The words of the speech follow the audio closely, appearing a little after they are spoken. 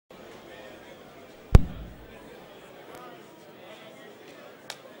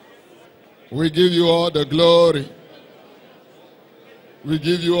We give you all the glory. We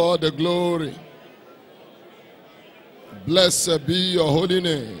give you all the glory. Blessed be your holy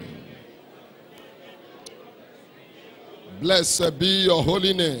name. Blessed be your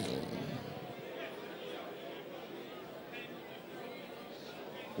holy name.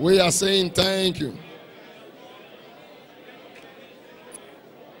 We are saying thank you.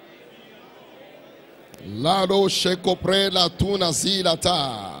 Lado shekopre la tuna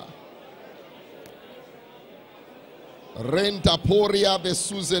zilata. Renta poria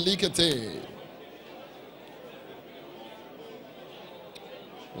besuzelikete.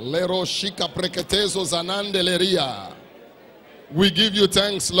 Lero shika preketezo zanandeleria. We give you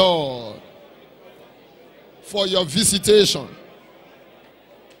thanks, Lord, for your visitation,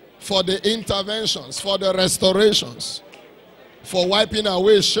 for the interventions, for the restorations, for wiping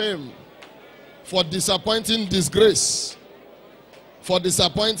away shame, for disappointing disgrace, for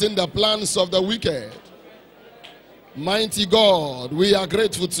disappointing the plans of the wicked. Mighty God, we are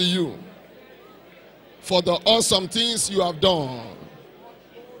grateful to you for the awesome things you have done.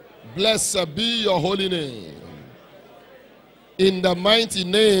 Blessed be your holy name. In the mighty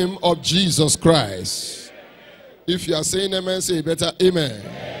name of Jesus Christ. If you are saying amen, say better amen.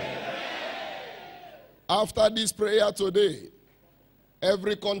 After this prayer today,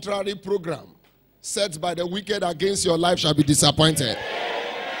 every contrary program set by the wicked against your life shall be disappointed.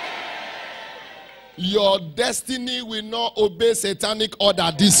 Your destiny will not obey satanic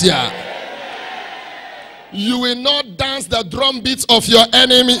order this year. You will not dance the drum beats of your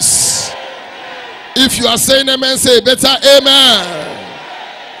enemies. If you are saying amen, say better amen.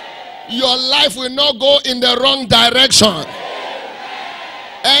 Your life will not go in the wrong direction.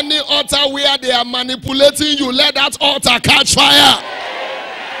 Any altar where they are manipulating you, let that altar catch fire.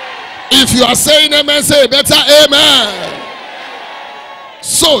 If you are saying amen, say better amen.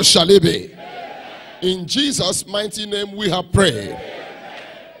 So shall it be. In Jesus' mighty name we have prayed.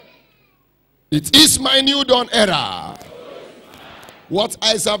 It is my new dawn era. What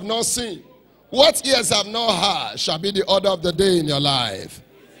eyes have not seen, what ears have not heard, shall be the order of the day in your life.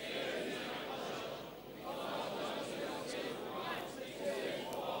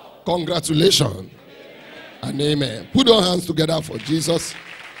 Congratulations and amen. Put your hands together for Jesus.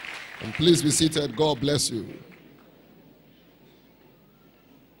 And please be seated. God bless you.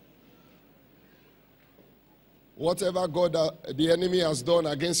 Whatever God the enemy has done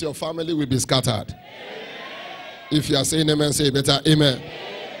against your family will be scattered. Amen. If you are saying amen, say better amen. Amen.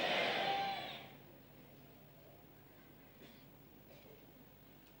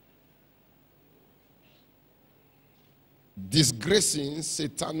 Disgracing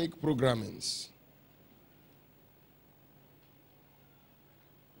satanic programmings.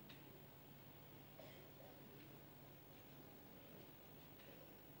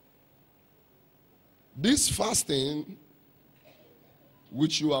 This fasting,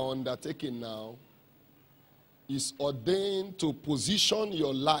 which you are undertaking now, is ordained to position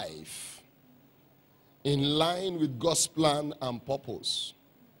your life in line with God's plan and purpose.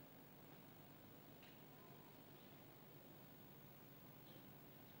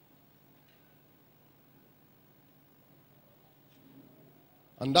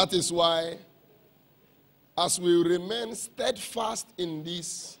 And that is why, as we remain steadfast in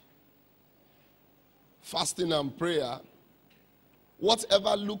this fasting and prayer,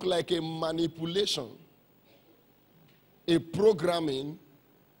 whatever look like a manipulation, a programming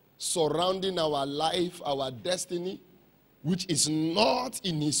surrounding our life, our destiny, which is not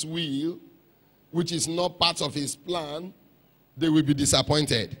in his will, which is not part of his plan, they will be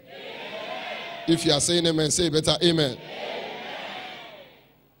disappointed. Amen. If you are saying amen, say better amen. Amen.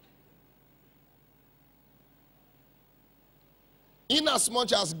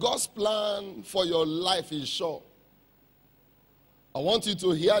 Inasmuch as God's plan for your life is sure, I want you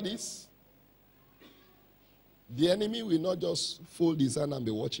to hear this. The enemy will not just fold his hand and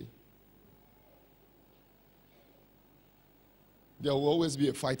be watching. There will always be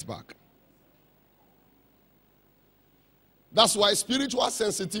a fight back. That's why spiritual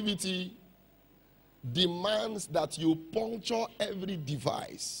sensitivity demands that you puncture every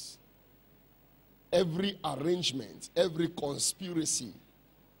device, every arrangement, every conspiracy.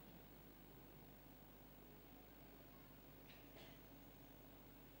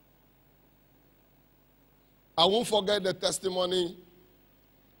 I won't forget the testimony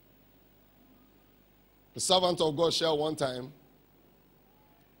the servant of God shared one time.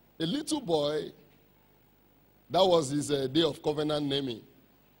 A little boy, that was his day of covenant naming.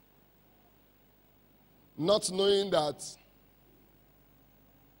 Not knowing that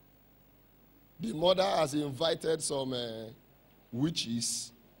the mother has invited some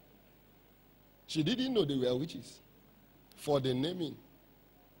witches She didn't know they were witches for the naming.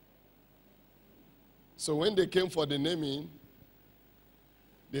 So when they came for the naming,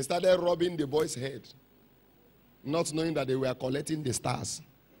 they started rubbing the boy's head, not knowing that they were collecting the stars.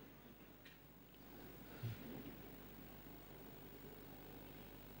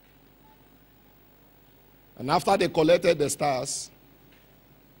 And after they collected the stars,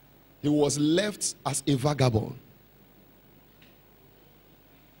 he was left as a vagabond.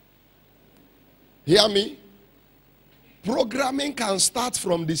 Hear me? Programming can start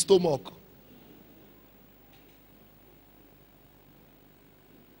from the stomach.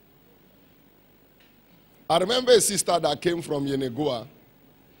 I remember a sister that came from Yenegoa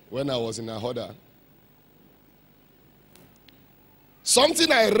when I was in Ahoda.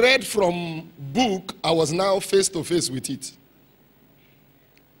 Something I read from book, I was now face to face with it.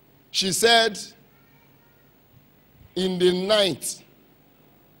 She said, in the night,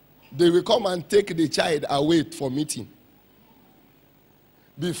 they will come and take the child away for meeting.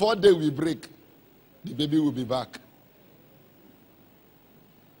 Before day will break, the baby will be back.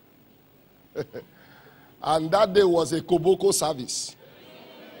 And that day was a Koboko service.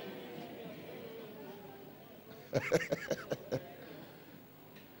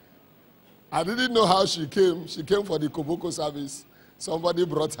 I didn't know how she came. She came for the Koboko service. Somebody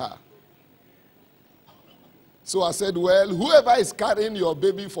brought her. So I said, well, whoever is carrying your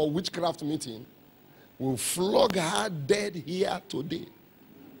baby for witchcraft meeting will flog her dead here today.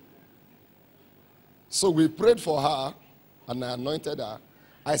 So we prayed for her and I anointed her.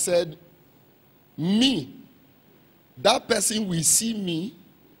 I said, me, that person will see me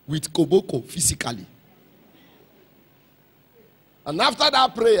with Koboko physically. And after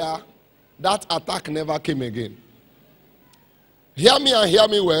that prayer, that attack never came again. Hear me and hear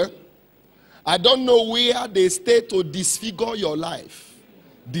me well. I don't know where they stay to disfigure your life,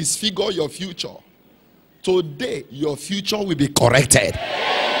 disfigure your future. Today, your future will be corrected.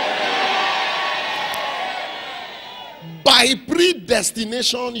 By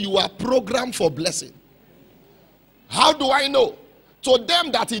predestination, you are programmed for blessing. How do I know? To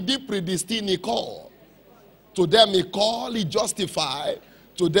them that he did predestine, he called. To them he called, he justified.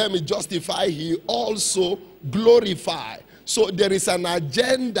 To them he justified, he also glorified. So there is an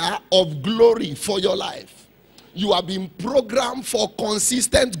agenda of glory for your life. You have been programmed for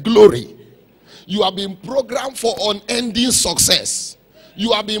consistent glory. You have been programmed for unending success.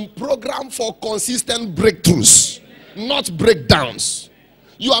 You have been programmed for consistent breakthroughs, not breakdowns.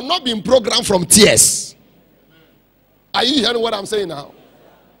 You have not been programmed from tears. Are you hearing what I'm saying now?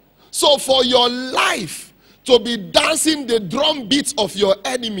 So for your life to be dancing the drum beats of your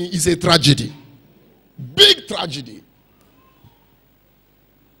enemy is a tragedy. Big tragedy.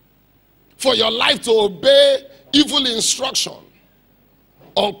 For your life to obey evil instruction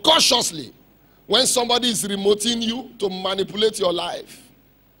unconsciously when somebody is remoting you to manipulate your life,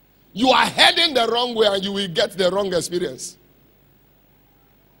 you are heading the wrong way and you will get the wrong experience.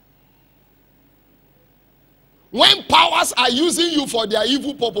 When powers are using you for their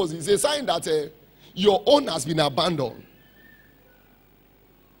evil purposes, it's a sign that your own has been abandoned.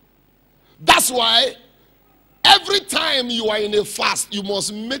 That's why every time you are in a fast, you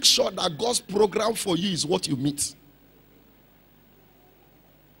must make sure that God's program for you is what you meet.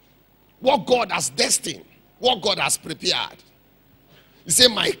 What God has destined, what God has prepared. He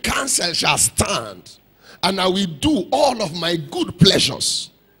said, my counsel shall stand, and I will do all of my good pleasures.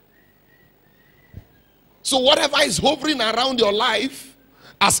 So whatever is hovering around your life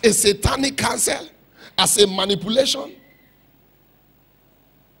as a satanic counsel, as a manipulation,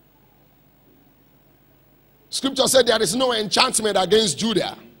 Scripture said there is no enchantment against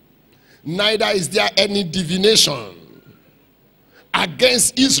Judah, neither is there any divination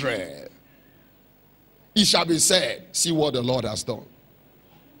against Israel. It shall be said, see what the Lord has done.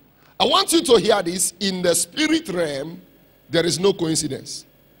 I want you to hear this. In the spirit realm, there is no coincidence.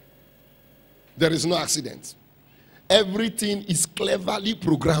 There is no accident. Everything is cleverly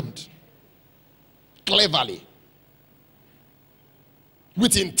programmed. Cleverly.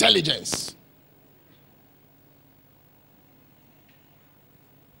 With intelligence.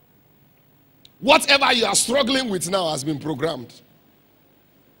 Whatever you are struggling with now has been programmed.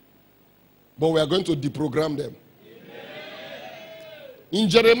 But we are going to deprogram them. In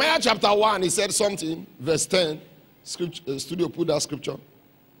Jeremiah chapter 1, he said something, verse 10. Studio, put that scripture.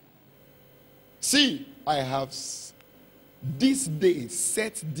 See, I have this day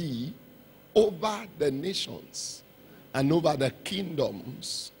set thee over the nations and over the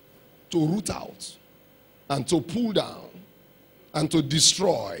kingdoms to root out and to pull down and to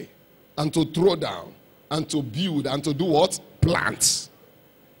destroy and to throw down and to build and to do what? Plant.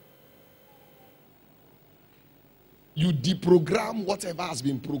 You deprogram whatever has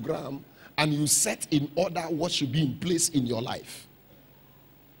been programmed, and you set in order what should be in place in your life.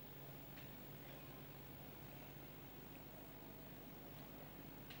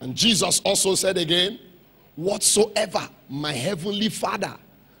 And Jesus also said again, whatsoever my heavenly Father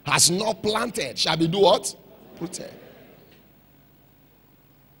has not planted shall be do what? Protect.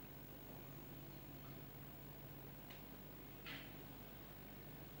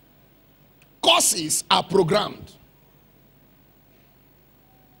 Curses are programmed.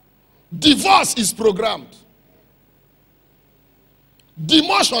 Divorce is programmed.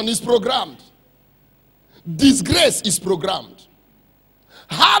 Demotion is programmed. Disgrace is programmed.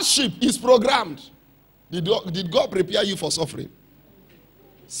 Hardship is programmed. Did God prepare you for suffering?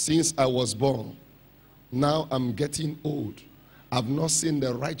 Since I was born, now I'm getting old. I've not seen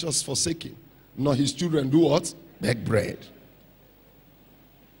the righteous forsaken, nor his children do what? Beg bread.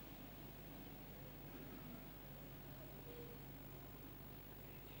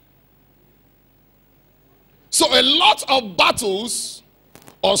 So a lot of battles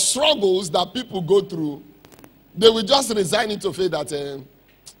or struggles that people go through, they will just resign into faith that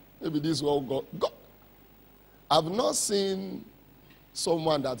maybe this will go. I've not seen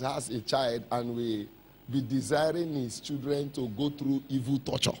someone that has a child and will be desiring his children to go through evil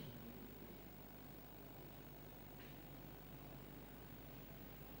torture.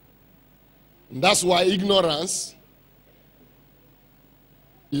 And that's why ignorance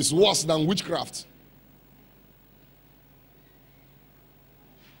is worse than witchcraft.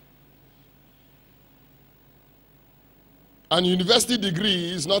 An university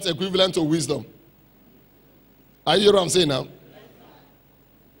degree is not equivalent to wisdom. Are you hearing what I'm saying now?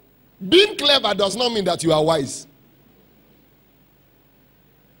 Being clever does not mean that you are wise.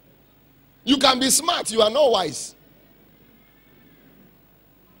 You can be smart, you are not wise.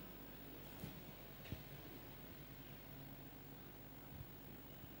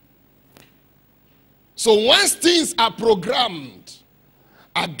 So once things are programmed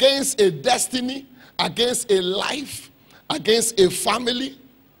against a destiny, against a life, against a family,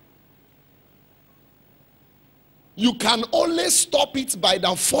 you can only stop it by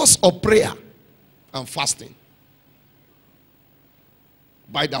the force of prayer and fasting.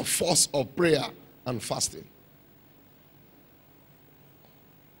 By the force of prayer and fasting.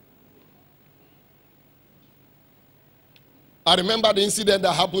 I remember the incident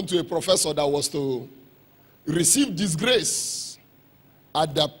that happened to a professor that was to receive disgrace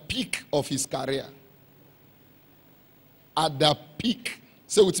at the peak of his career. At the peak.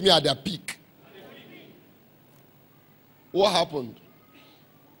 Say with me, at the peak. What happened?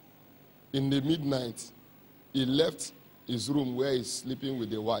 In the midnight, he left his room where he's sleeping with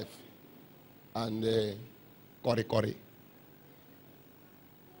the wife and Kori.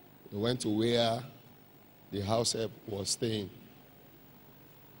 He went to where the house help was staying.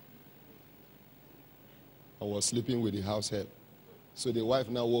 I was sleeping with the house help. So the wife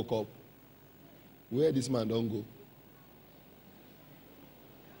now woke up. Where this man don't go?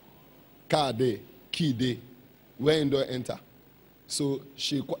 Car day, key day. Where indoor enter? So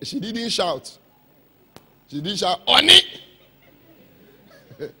she didn't shout. She didn't shout, Oni!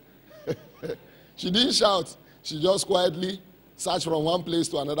 She didn't shout. She just quietly searched from one place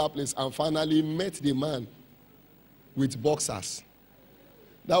to another place and finally met the man with boxers.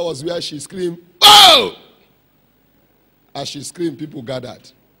 That was where she screamed, oh! As she screamed, people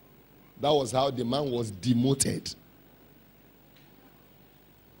gathered. That was how the man was demoted.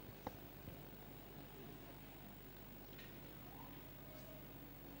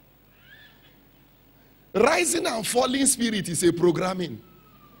 Rising and falling spirit is a programming.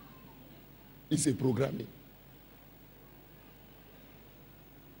 It's a programming.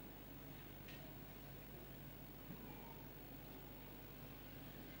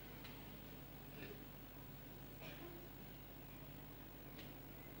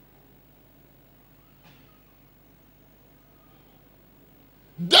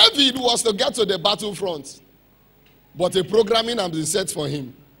 David was to get to the battlefront, but a programming had been set for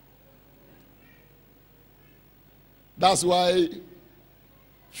him. That's why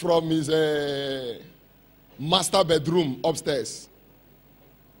from his master bedroom upstairs,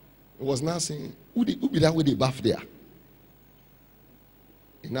 he was now saying, who be that with the bath there?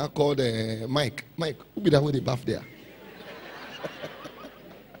 He now called Mike, who be that with the bath there?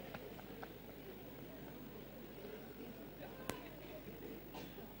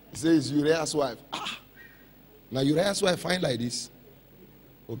 He says, Uriah's wife. Now Uriah's wife fine like this.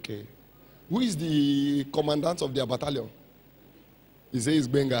 Okay. Who is the commandant of their battalion? He says,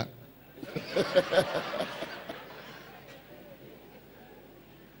 Benga.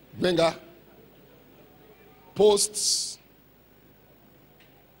 Benga. post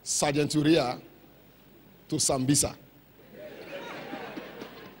Sergeant Uriah to Sambisa.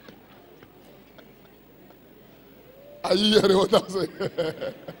 Are you hearing what I'm saying?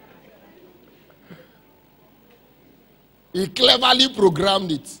 He cleverly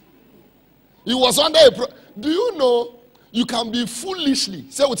programmed it. He was under a do you know you can be foolishly,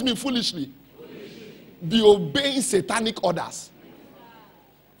 say with me, foolishly, be obeying satanic orders.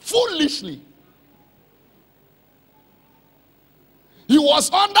 Foolishly. He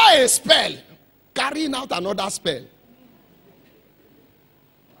was under a spell, carrying out another spell.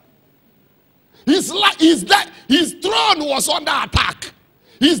 His throne was under attack.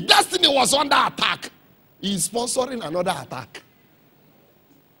 His destiny was under attack. He's sponsoring another attack.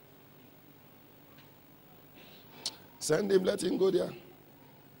 Send him, let him go there.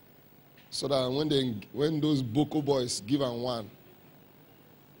 So that when those Boko boys give him one,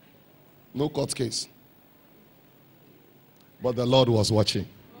 no court case. But the Lord was watching.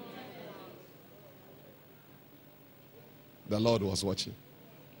 The Lord was watching.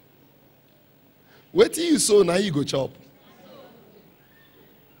 Wait till you sow, now you go chop.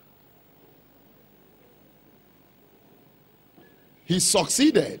 He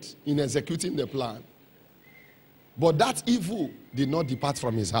succeeded in executing the plan. But that evil did not depart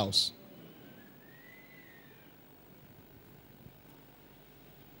from his house.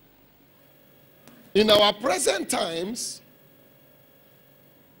 In our present times,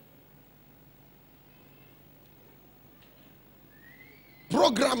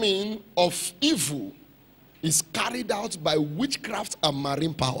 programming of evil is carried out by witchcraft and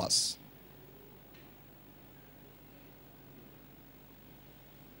marine powers.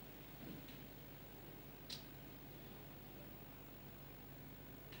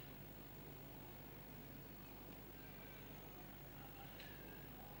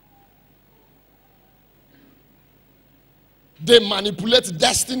 They manipulate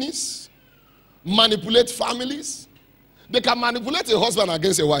destinies, manipulate families. They can manipulate a husband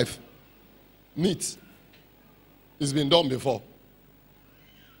against a wife. Neat. It's been done before.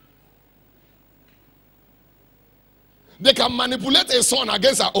 They can manipulate a son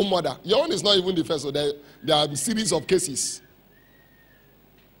against her own mother. Your own is not even the first, so there are a series of cases.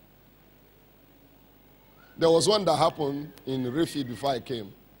 There was one that happened in LAFIA before I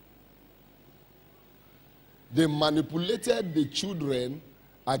came. They manipulated the children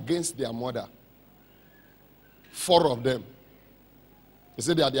against their mother. 4 of them. They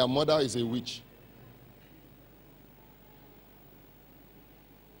said that their mother is a witch.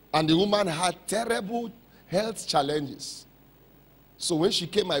 And the woman had terrible health challenges. So when she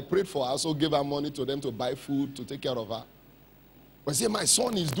came, I prayed for her. I also gave her money to them to buy food, to take care of her. But I said, my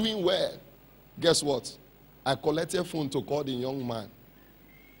son is doing well. Guess what? I collected a phone to call the young man.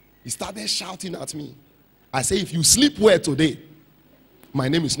 He started shouting at me. I say, if you sleep well today, my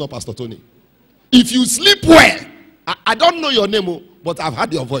name is not Pastor Tony. If you sleep well, I don't know your name, but I've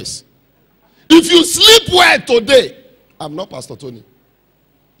heard your voice. If you sleep well today, I'm not Pastor Tony.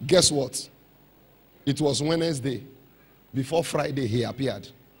 Guess what? It was Wednesday. Before Friday, he appeared.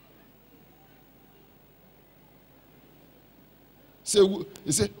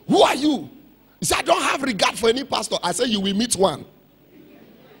 He said, who are you? He said, I don't have regard for any pastor. I said, you will meet one.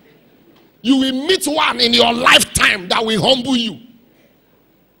 You will meet one in your lifetime that will humble you.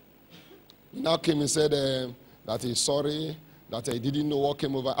 He now came and said that he's sorry, that he didn't know what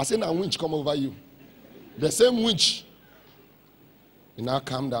came over. I said, now winch come over you. The same winch. He now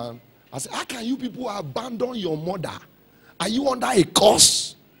calm down. I said, how can you people abandon your mother? Are you under a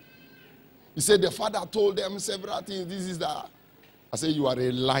curse? He said, the father told them several things. This is that. I said, you are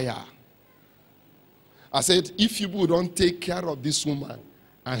a liar. I said, if you people don't take care of this woman,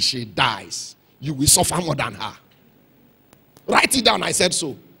 and she dies, you will suffer more than her. Write it down. I said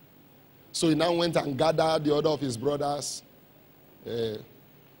so. So he now went and gathered the other of his brothers.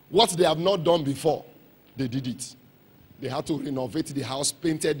 What they have not done before, they did it. They had to renovate the house,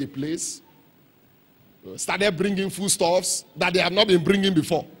 painted the place, started bringing foodstuffs that they have not been bringing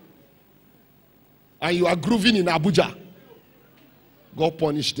before. And you are grooving in Abuja. God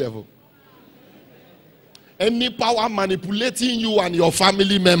punish devil. Any power manipulating you and your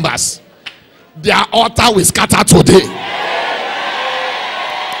family members, their altar will scatter today.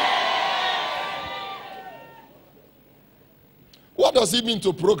 What does it mean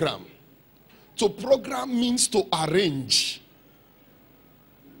to program? To program means to arrange.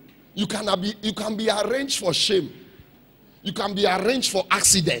 You can be arranged for shame. You can be arranged for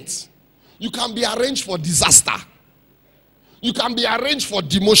accidents. You can be arranged for disaster. You can be arranged for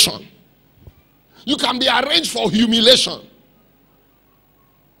demotion. You can be arranged for humiliation.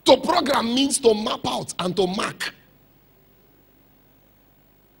 To program means to map out and to mark.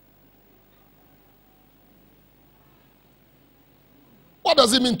 What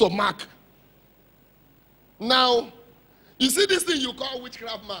does it mean to mark? Now, you see this thing you call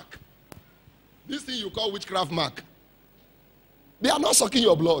witchcraft mark. This thing you call witchcraft mark. They are not sucking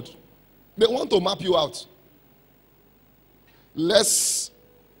your blood. They want to map you out. Let's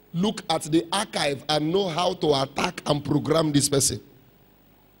look at the archive and know how to attack and program this person.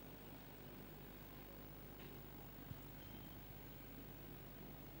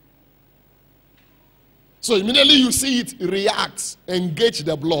 So immediately you see it react, engage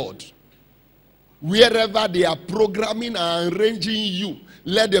the blood. Wherever they are programming and arranging you,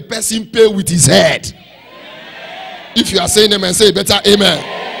 let the person pay with his head. Amen. If you are saying amen, say better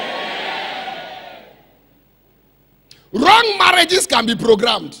amen. Wrong marriages can be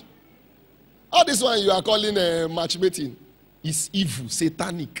programmed. All this one you are calling matchmaking is evil,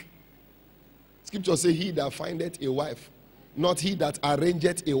 satanic. Scripture says, he that findeth a wife, not he that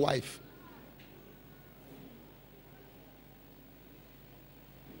arrangeth a wife.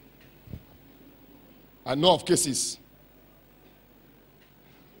 I know of cases.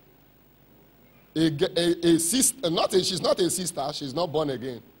 A sister, she's not a sister, she's not born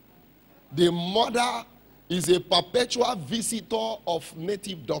again. The mother is a perpetual visitor of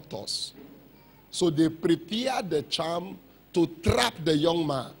native doctors. So they prepare the charm to trap the young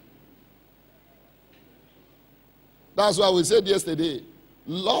man. That's why we said yesterday,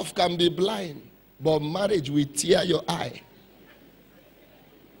 love can be blind, but marriage will tear your eye.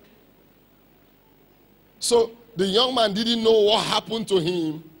 So the young man didn't know what happened to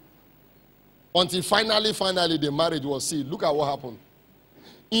him until finally the marriage was sealed. Look at what happened.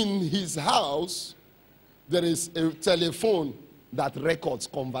 In his house, there is a telephone that records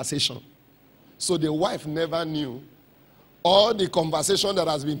conversation. So the wife never knew all the conversation that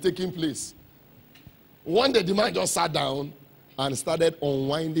has been taking place. One day the man just sat down and started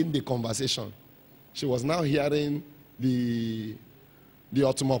unwinding the conversation. She was now hearing the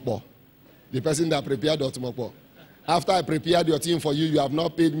automopo. The person that prepared the automopo. After I prepared your thing for you, you have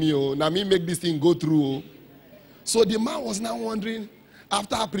not paid me. Oh, now me make this thing go through. Oh. So the man was now wondering,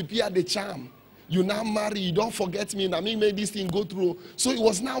 after I prepared the charm, you now marry, you don't forget me. Now me make this thing go through. So he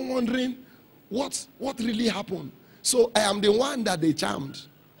was now wondering, what really happened? So I am the one that they charmed.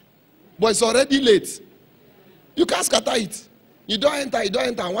 But it's already late. You can't scatter it. You don't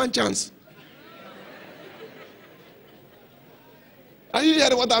enter, one chance. Are you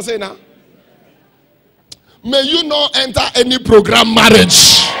hearing what I say now? May you not enter any program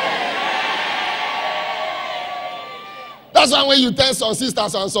marriage. That's why when you tell some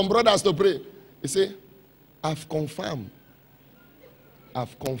sisters and some brothers to pray, you say, I've confirmed.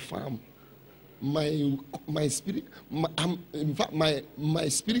 My spirit, in fact, my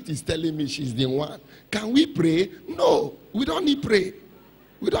spirit is telling me she's the one. Can we pray? No, we don't need pray.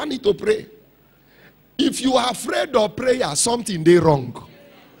 We don't need to pray. If you are afraid of prayer, something they wrong.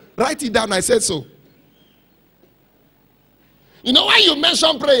 Write it down. I said so. You know, when you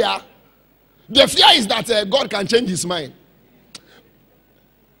mention prayer, the fear is that God can change his mind.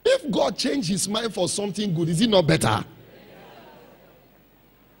 If God changed his mind for something good, is it not better?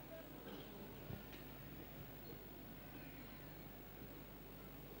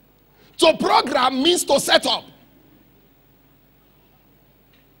 To program means to set up.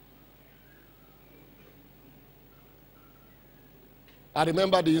 I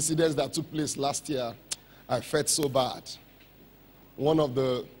remember the incidents that took place last year. I felt so bad. One of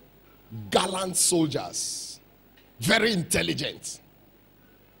the gallant soldiers, very intelligent,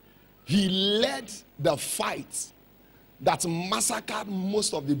 he led the fight that massacred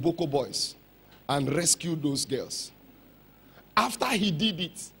most of the Boko boys and rescued those girls. After he did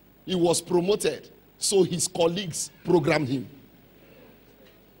it, he was promoted, so his colleagues programmed him.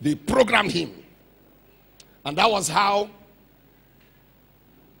 They programmed him. And that was how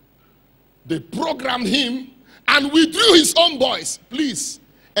they programmed him and withdrew his own boys. Please,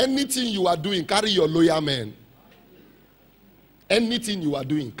 anything you are doing, carry your loyal men. Anything you are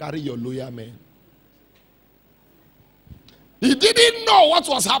doing, carry your loyal men. He didn't know what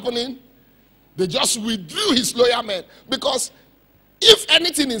was happening. They just withdrew his loyal men. Because if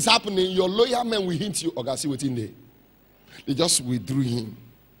anything is happening, your loyal men will hint you, Ogasi, within there. They just withdrew him.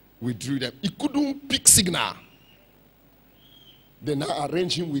 Withdrew them. He couldn't pick signal. They now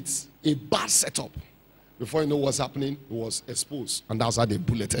arranged him with a bad setup. Before you know what's happening, he was exposed. And that's how they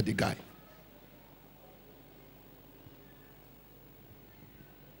bulleted the guy.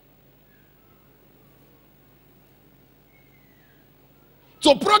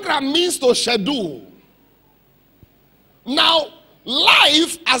 To program means to schedule. Now,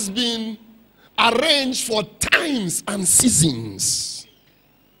 Life has been arranged for times and seasons.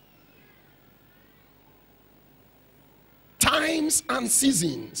 Times and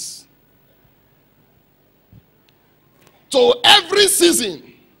seasons. So every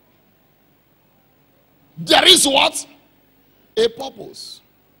season, there is what? A purpose.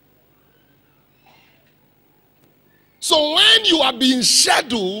 So when you are being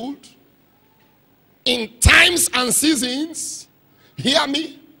scheduled in times and seasons, hear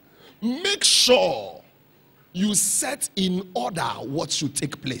me, make sure you set in order what should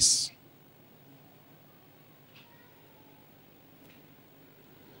take place.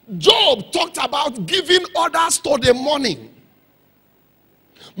 Job talked about giving orders to the morning,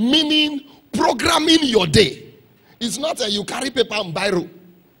 meaning programming your day. It's not you carry paper and biro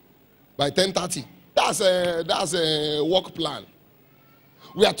by 10:30. That's a work plan.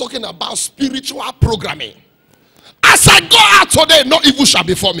 We are talking about spiritual programming. As I go out today, no evil shall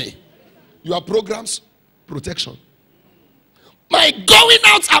befall me. Your programs, protection. My going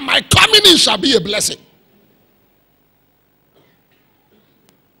out and my coming in shall be a blessing.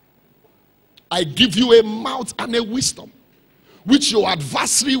 I give you a mouth and a wisdom which your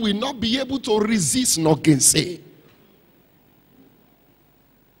adversary will not be able to resist nor gainsay.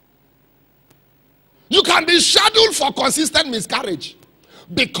 You can be scheduled for consistent miscarriage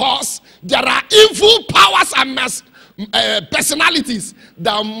because there are evil powers and personalities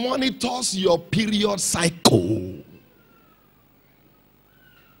that monitors your period cycle.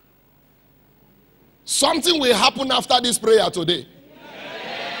 Something will happen after this prayer today.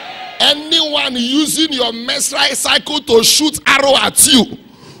 Anyone using your menstrual cycle to shoot arrow at you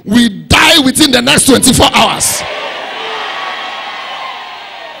will die within the next 24 hours.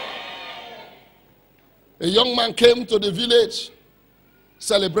 A young man came to the village,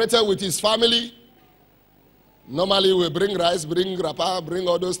 celebrated with his family. Normally we bring rice, bring grappa, bring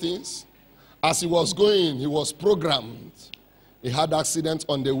all those things. As he was going, he was programmed. He had accident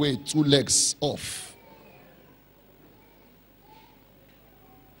on the way, 2 legs off.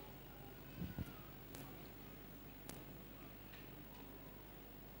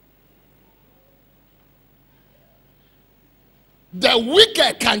 The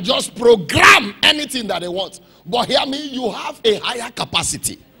wicked can just program anything that they want. But hear me, you have a higher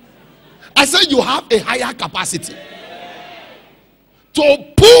capacity. I said you have a higher capacity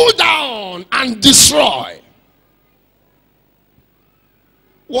to pull down and destroy.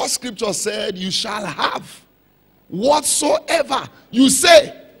 What scripture said, you shall have whatsoever you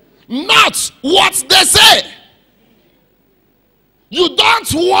say, not what they say. You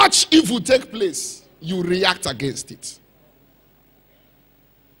don't watch evil take place, you react against it.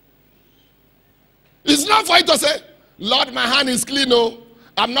 It's not for you to say, Lord, my hand is clean. Oh,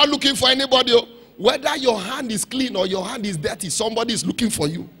 I'm not looking for anybody. Oh. Whether your hand is clean or your hand is dirty, somebody is looking for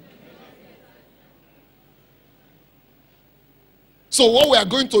you. So what we are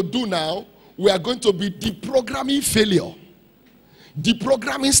going to do now, we are going to be deprogramming failure,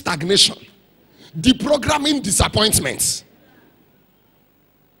 deprogramming stagnation, deprogramming disappointments,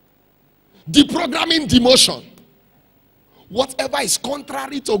 deprogramming demotion. Whatever is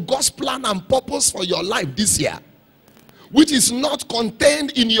contrary to God's plan and purpose for your life this year, which is not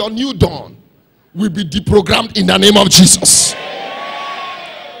contained in your new dawn, will be deprogrammed in the name of Jesus.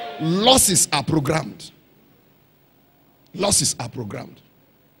 Losses are programmed. Losses are programmed.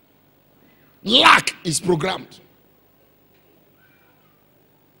 Lack is programmed.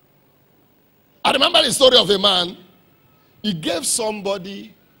 I remember the story of a man. He gave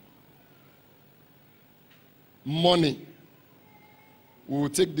somebody money. We will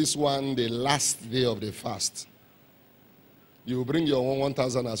take this one the last day of the fast. You will bring your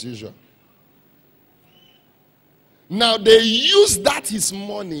 1,000 as usual. Now they used that his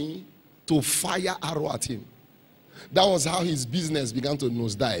money to fire arrow at him. That was how his business began to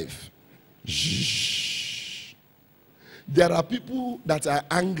nosedive. There are people that are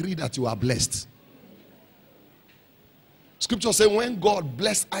angry that you are blessed. Scripture says when God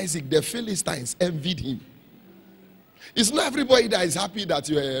blessed Isaac, the Philistines envied him. It's not everybody that is happy that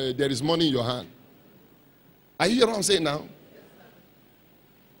there is money in your hand. Are you hearing what I'm saying now?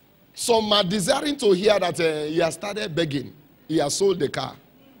 Some are desiring to hear that he has started begging. He has sold the car.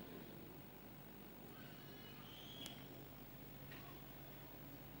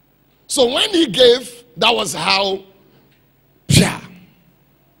 So when he gave, that was how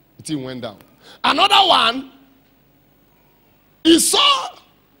the thing went down. Another one, he saw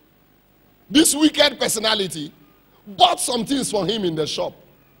this wicked personality, bought some things for him in the shop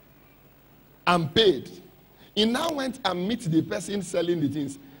and paid. He now went and met the person selling the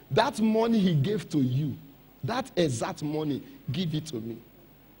things. That money he gave to you That exact money, give it to me.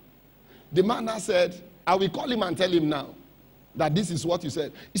 The man now said, I will call him and tell him now that this is what you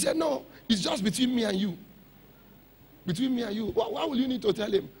said. He said, no, it's just between me and you. Between me and you. Why will you need to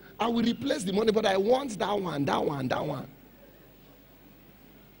tell him? I will replace the money, but I want that one, that one, that one.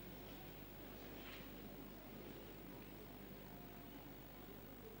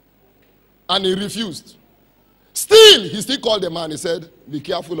 And he refused. Still, he still called the man. He said, be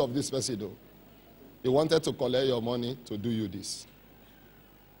careful of this person though. He wanted to collect your money to do you this.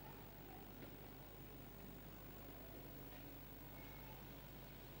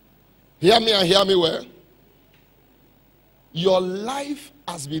 Hear me and hear me well. Your life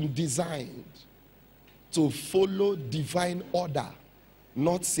has been designed to follow divine order,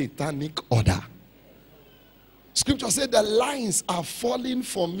 not satanic order. Scripture said the lines are falling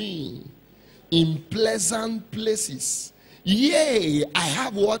for me in pleasant places. Yea, I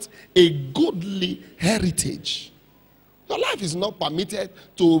have what? A goodly heritage. Your life is not permitted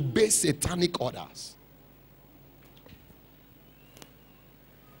to obey satanic orders.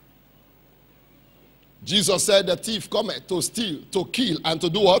 Jesus said the thief cometh to steal, to kill, and to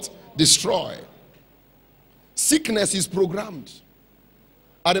do what? Destroy. Sickness is programmed.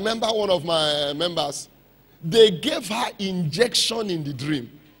 I remember one of my members, they gave her injection in the dream.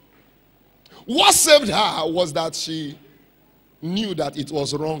 What saved her was that she knew that it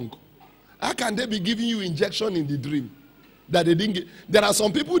was wrong. How can they be giving you injection in the dream that they didn't get? There are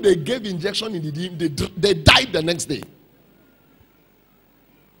some people they gave injection in the dream, they died the next day.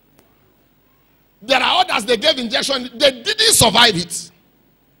 There are others they gave injection, they didn't survive it.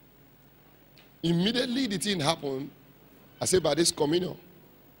 Immediately the thing happened, I said, by this communion,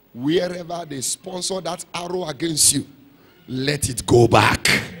 wherever they sponsor that arrow against you, let it go back.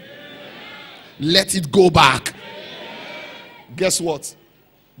 Let it go back. Guess what?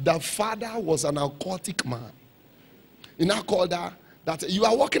 The father was an occultic man. He now called her that you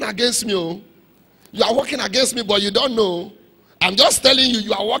are working against me. Oh. You are working against me, but you don't know. I'm just telling you,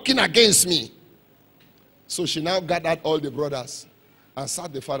 you are working against me. So she now gathered all the brothers and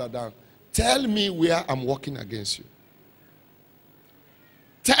sat the father down. Tell me where I'm working against you.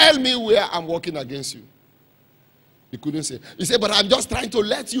 Tell me where I'm working against you. He couldn't say. He said, but I'm just trying to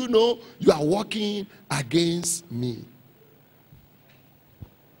let you know you are working against me.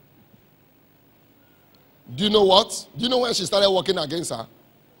 Do you know what? Do you know when she started working against her?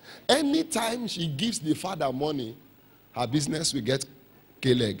 Anytime she gives the father money, her business will get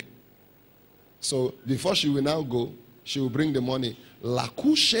K-leg. So before she will now go, she will bring the money.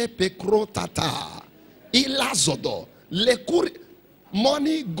 Lakushe pekro tata. Ilazodo. Lekuri.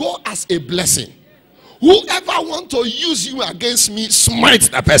 Money go as a blessing. Whoever want to use you against me, smite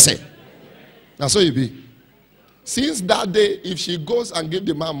the person. That's what it be. Since that day, if she goes and give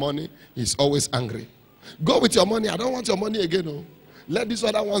the man money, he's always angry. Go with your money. I don't want your money again. No. Let these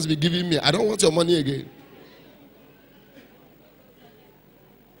other ones be giving me. I don't want your money again.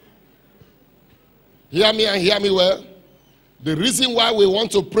 Hear me and hear me well. The reason why we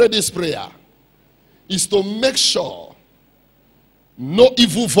want to pray this prayer is to make sure no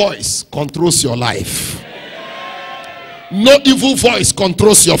evil voice controls your life. No evil voice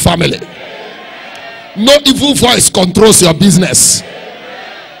controls your family. No evil voice controls your business.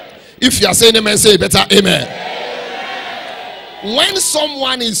 If you are saying amen, say better amen. When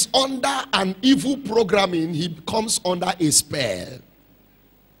someone is under an evil programming, he comes under a spell.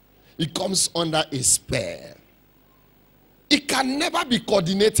 He comes under a spell. It can never be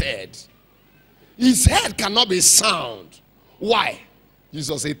coordinated. His head cannot be sound. Why?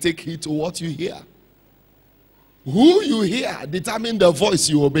 Jesus said, take heed to what you hear. Who you hear determine the voice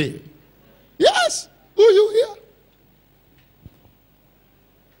you obey. Yes, who you hear.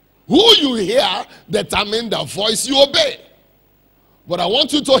 Who you hear determine the voice you obey. But I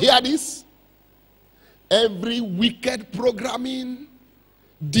want you to hear this. Every wicked programming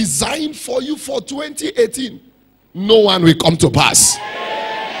designed for you for 2018, no one will come to pass.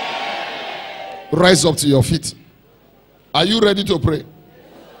 Rise up to your feet. Are you ready to pray?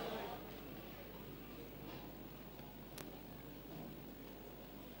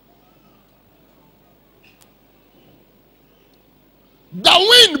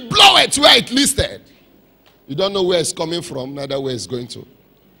 The wind blow it where it listed. You don't know where it's coming from, neither where it's going to.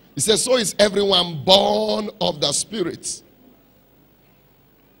 He says, so is everyone born of the Spirit.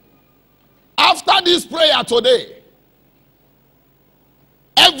 After this prayer today,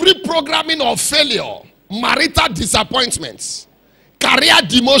 every programming of failure, marital disappointments, career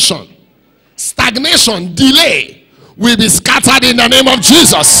demotion, stagnation, delay will be scattered in the name of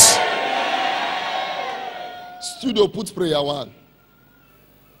Jesus. Studio, put prayer one.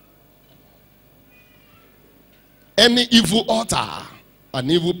 Any evil altar,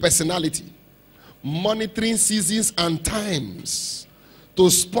 an evil personality, monitoring seasons and times to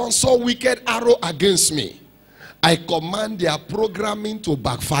sponsor wicked arrow against me, I command their programming to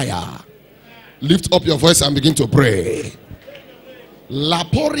backfire. Lift up your voice and begin to pray.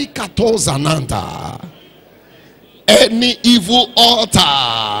 Lapori kato zananta. Any evil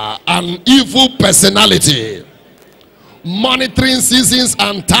altar, an evil personality, monitoring seasons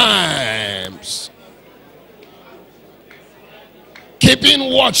and times,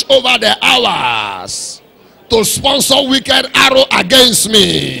 keeping watch over the hours to sponsor wicked arrow against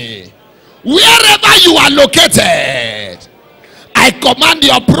me. Wherever you are located, I command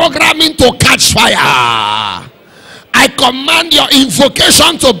your programming to catch fire. I command your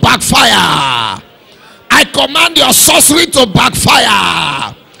invocation to backfire. I command your sorcery to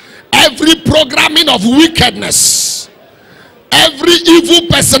backfire. Every programming of wickedness, every evil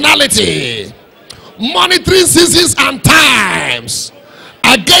personality, monitoring seasons and times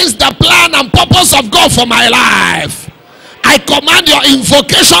against the plan and purpose of God for my life, I command your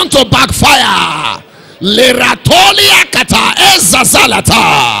invocation to backfire. Leratolia kata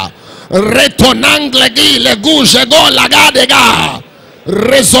ezazalata retonanglegi legu jego lagadega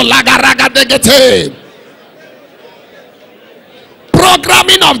rezolagaragadegete.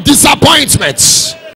 Programming of disappointments,